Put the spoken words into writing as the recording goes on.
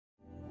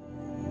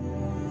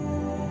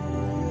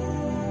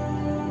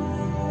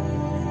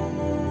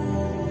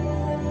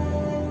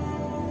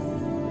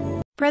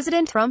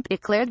President Trump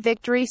declared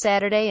victory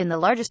Saturday in the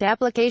largest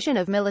application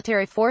of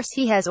military force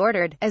he has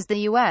ordered, as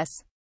the U.S.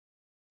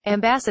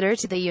 ambassador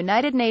to the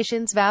United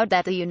Nations vowed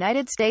that the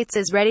United States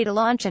is ready to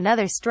launch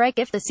another strike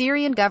if the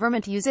Syrian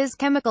government uses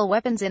chemical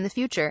weapons in the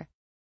future.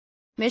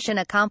 Mission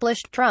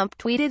accomplished, Trump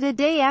tweeted a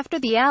day after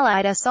the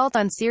Allied assault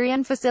on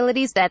Syrian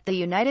facilities that the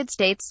United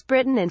States,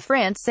 Britain and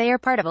France say are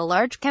part of a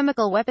large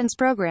chemical weapons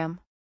program.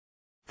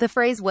 The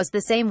phrase was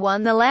the same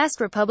one the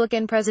last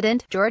Republican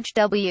president, George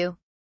W.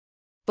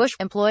 Bush,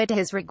 employed to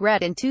his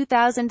regret in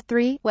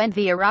 2003, when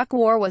the Iraq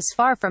War was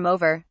far from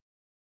over.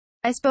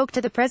 "I spoke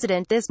to the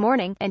president this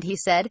morning, and he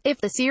said, if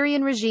the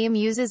Syrian regime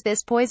uses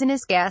this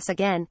poisonous gas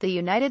again, the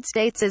United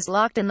States is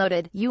locked and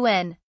loaded,"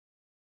 UN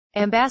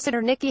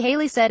Ambassador Nikki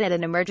Haley said at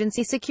an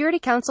Emergency Security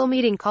Council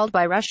meeting called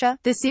by Russia,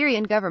 the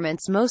Syrian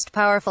government's most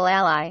powerful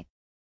ally.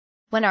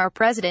 "When our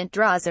president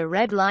draws a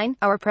red line,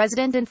 our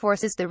president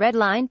enforces the red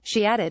line,"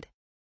 she added.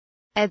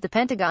 At the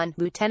Pentagon,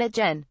 Lieutenant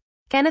Gen.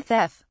 Kenneth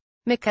F.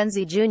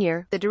 McKenzie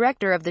Jr., the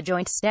director of the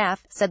Joint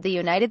Staff, said the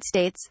United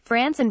States,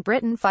 France and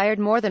Britain fired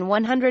more than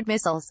 100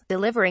 missiles,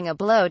 delivering a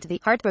blow to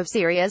the heart of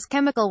Syria's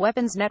chemical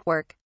weapons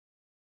network.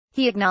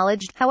 He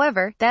acknowledged,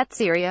 however, that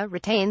Syria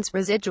retains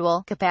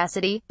residual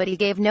capacity, but he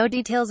gave no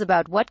details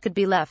about what could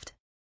be left.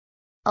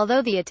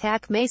 Although the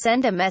attack may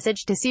send a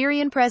message to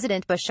Syrian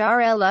President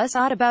Bashar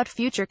al-Assad about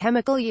future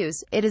chemical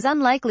use, it is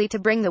unlikely to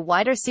bring the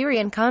wider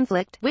Syrian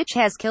conflict, which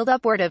has killed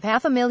upward of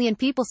 500,000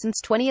 people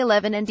since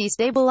 2011 and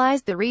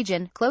destabilized the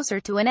region, closer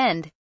to an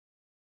end.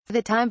 For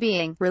the time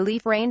being,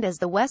 relief reigned as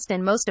the West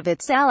and most of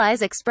its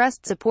allies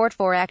expressed support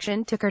for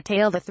action to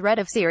curtail the threat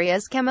of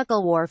Syria's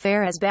chemical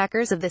warfare as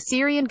backers of the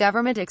Syrian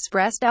government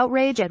expressed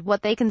outrage at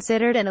what they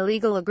considered an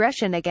illegal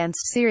aggression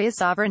against Syria's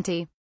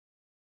sovereignty.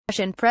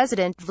 Russian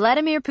President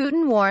Vladimir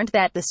Putin warned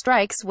that the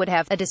strikes would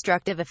have a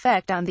destructive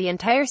effect on the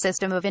entire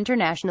system of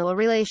international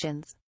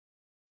relations.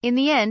 In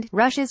the end,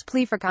 Russia's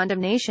plea for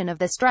condemnation of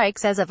the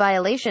strikes as a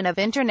violation of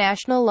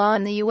international law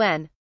and the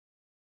UN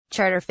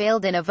Charter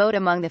failed in a vote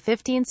among the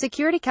 15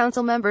 Security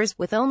Council members,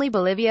 with only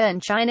Bolivia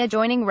and China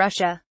joining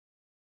Russia.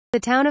 The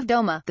town of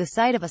Doma, the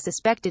site of a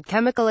suspected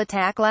chemical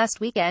attack last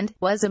weekend,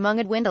 was among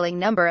a dwindling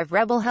number of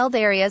rebel-held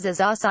areas as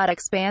Assad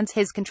expands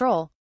his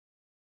control.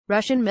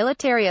 Russian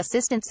military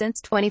assistance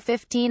since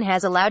 2015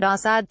 has allowed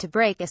Assad to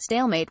break a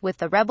stalemate with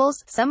the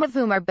rebels, some of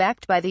whom are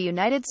backed by the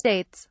United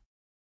States.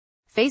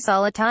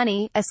 Faisal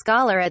Atani, a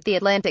scholar at the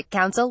Atlantic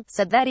Council,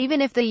 said that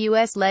even if the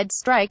U.S.-led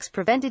strikes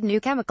prevented new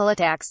chemical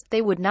attacks,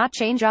 they would not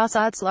change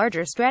Assad's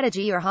larger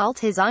strategy or halt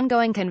his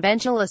ongoing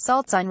conventional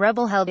assaults on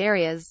rebel-held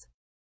areas.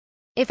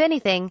 If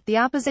anything, the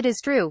opposite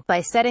is true.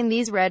 By setting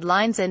these red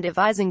lines and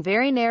devising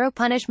very narrow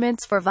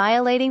punishments for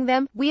violating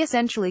them, we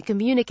essentially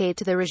communicate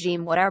to the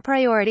regime what our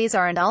priorities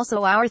are and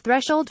also our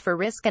threshold for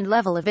risk and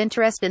level of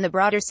interest in the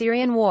broader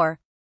Syrian war.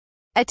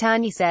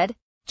 Atani said.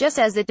 Just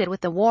as it did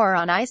with the war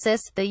on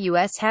ISIS, the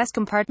U.S. has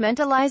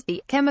compartmentalized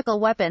the chemical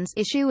weapons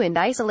issue and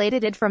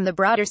isolated it from the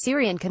broader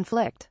Syrian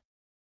conflict.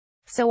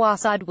 So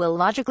Assad will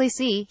logically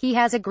see he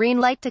has a green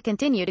light to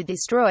continue to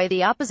destroy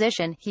the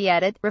opposition, he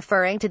added,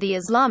 referring to the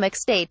Islamic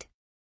State.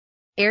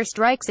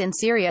 Airstrikes in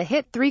Syria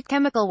hit 3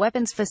 chemical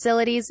weapons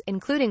facilities,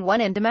 including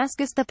one in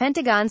Damascus. The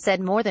Pentagon said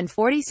more than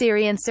 40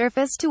 Syrian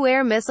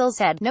surface-to-air missiles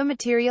had no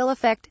material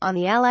effect on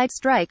the Allied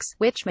strikes,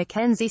 which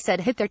McKenzie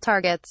said hit their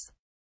targets.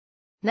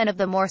 None of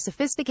the more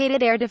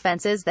sophisticated air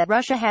defenses that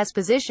Russia has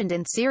positioned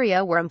in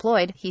Syria were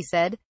employed, he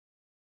said.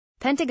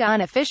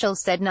 Pentagon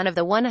officials said none of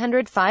the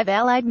 105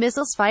 Allied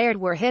missiles fired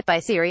were hit by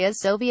Syria's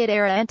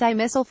Soviet-era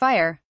anti-missile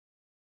fire.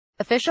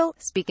 Official,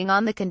 speaking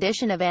on the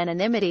condition of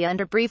anonymity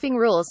under briefing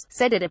rules,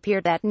 said it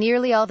appeared that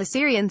nearly all the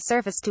Syrian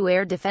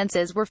surface-to-air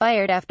defenses were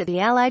fired after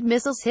the Allied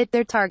missiles hit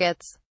their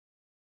targets.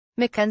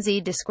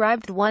 McKenzie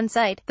described one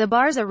site, the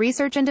Barza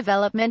Research and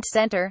Development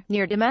Center,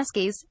 near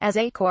Damascus, as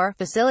a core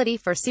facility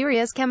for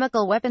Syria's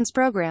chemical weapons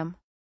program.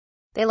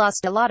 "They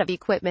lost a lot of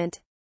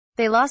equipment.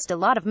 They lost a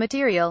lot of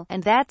material,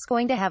 and that's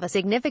going to have a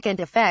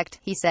significant effect,"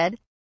 he said.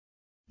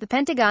 The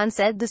Pentagon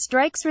said the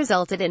strikes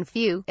resulted in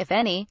few, if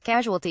any,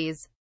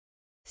 casualties.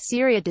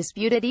 Syria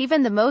disputed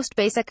even the most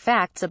basic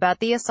facts about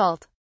the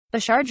assault.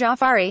 Bashar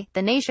Jafari,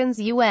 the nation's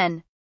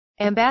UN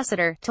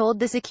ambassador, told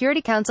the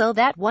Security Council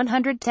that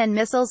 110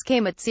 missiles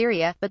came at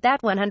Syria, but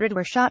that 100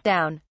 were shot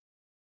down.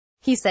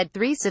 He said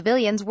 3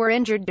 civilians were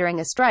injured during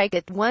a strike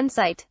at one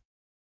site.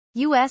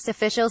 U.S.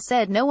 officials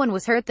said no one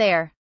was hurt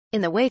there.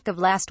 In the wake of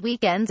last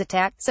weekend's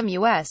attack, some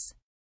U.S.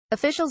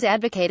 officials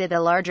advocated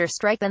a larger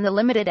strike than the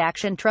limited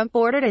action Trump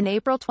ordered in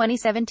April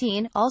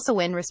 2017, also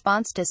in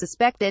response to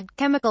suspected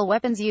chemical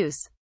weapons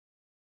use.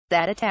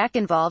 That attack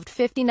involved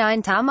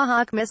 59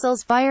 Tomahawk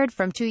missiles fired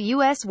from 2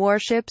 U.S.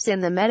 warships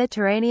in the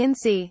Mediterranean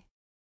Sea.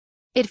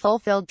 It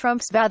fulfilled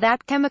Trump's vow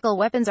that chemical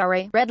weapons are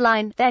a red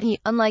line that he,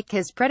 unlike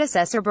his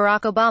predecessor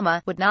Barack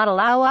Obama, would not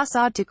allow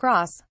Assad to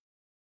cross.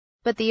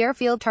 But the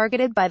airfield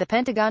targeted by the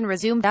Pentagon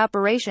resumed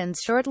operations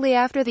shortly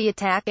after the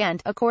attack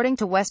and, according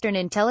to Western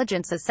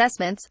intelligence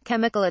assessments,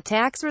 chemical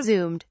attacks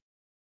resumed.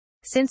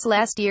 Since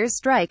last year's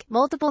strike,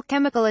 multiple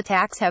chemical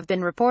attacks have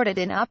been reported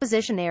in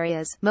opposition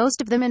areas, most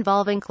of them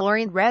involving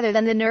chlorine rather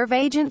than the nerve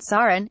agent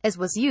sarin, as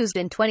was used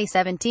in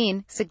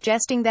 2017,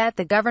 suggesting that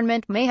the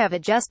government may have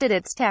adjusted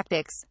its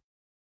tactics.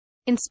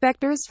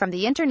 Inspectors from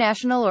the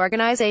International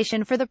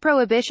Organization for the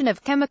Prohibition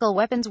of Chemical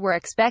Weapons were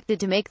expected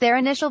to make their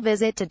initial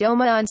visit to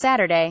Douma on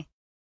Saturday.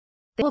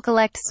 They will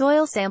collect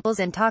soil samples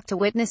and talk to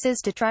witnesses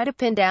to try to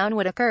pin down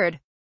what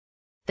occurred.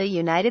 The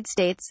United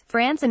States,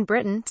 France and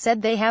Britain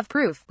said they have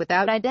proof,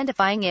 without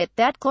identifying it,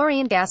 that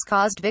chlorine gas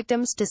caused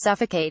victims to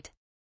suffocate.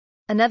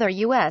 Another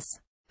U.S.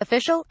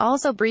 official,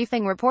 also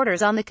briefing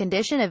reporters on the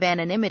condition of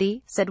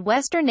anonymity, said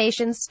Western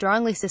nations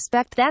strongly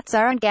suspect that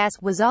sarin gas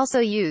was also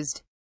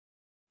used.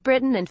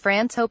 Britain and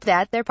France hope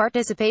that their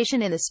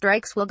participation in the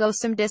strikes will go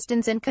some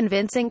distance in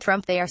convincing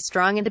Trump they are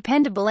strong and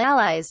dependable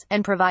allies,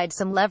 and provide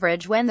some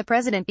leverage when the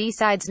president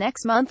decides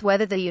next month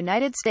whether the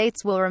United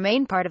States will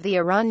remain part of the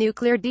Iran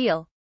nuclear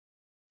deal.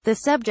 The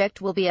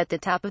subject will be at the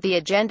top of the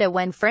agenda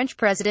when French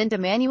President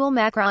Emmanuel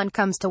Macron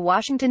comes to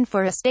Washington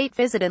for a state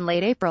visit in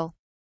late April.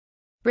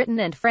 Britain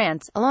and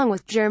France, along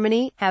with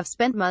Germany, have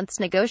spent months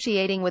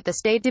negotiating with the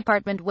State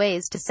Department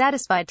ways to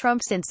satisfy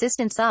Trump's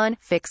insistence on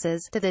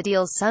fixes to the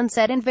deal's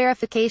sunset and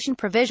verification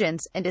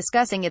provisions, and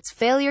discussing its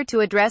failure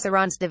to address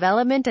Iran's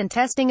development and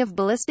testing of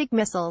ballistic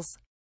missiles.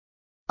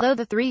 Although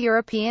the three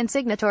European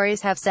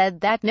signatories have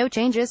said that no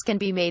changes can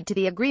be made to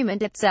the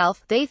agreement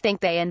itself, they think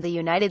they and the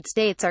United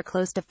States are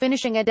close to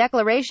finishing a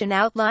declaration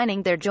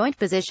outlining their joint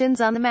positions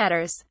on the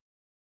matters.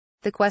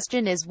 The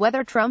question is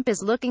whether Trump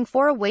is looking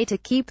for a way to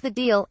keep the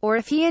deal, or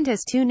if he and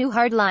his two new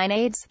hardline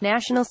aides,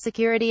 National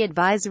Security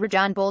Advisor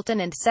John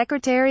Bolton and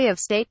Secretary of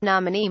State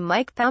nominee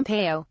Mike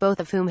Pompeo, both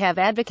of whom have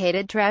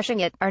advocated trashing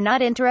it, are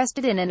not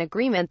interested in an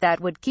agreement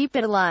that would keep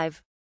it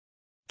alive.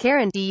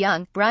 Karen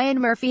DeYoung, Brian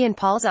Murphy and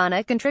Paul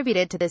Zana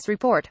contributed to this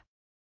report.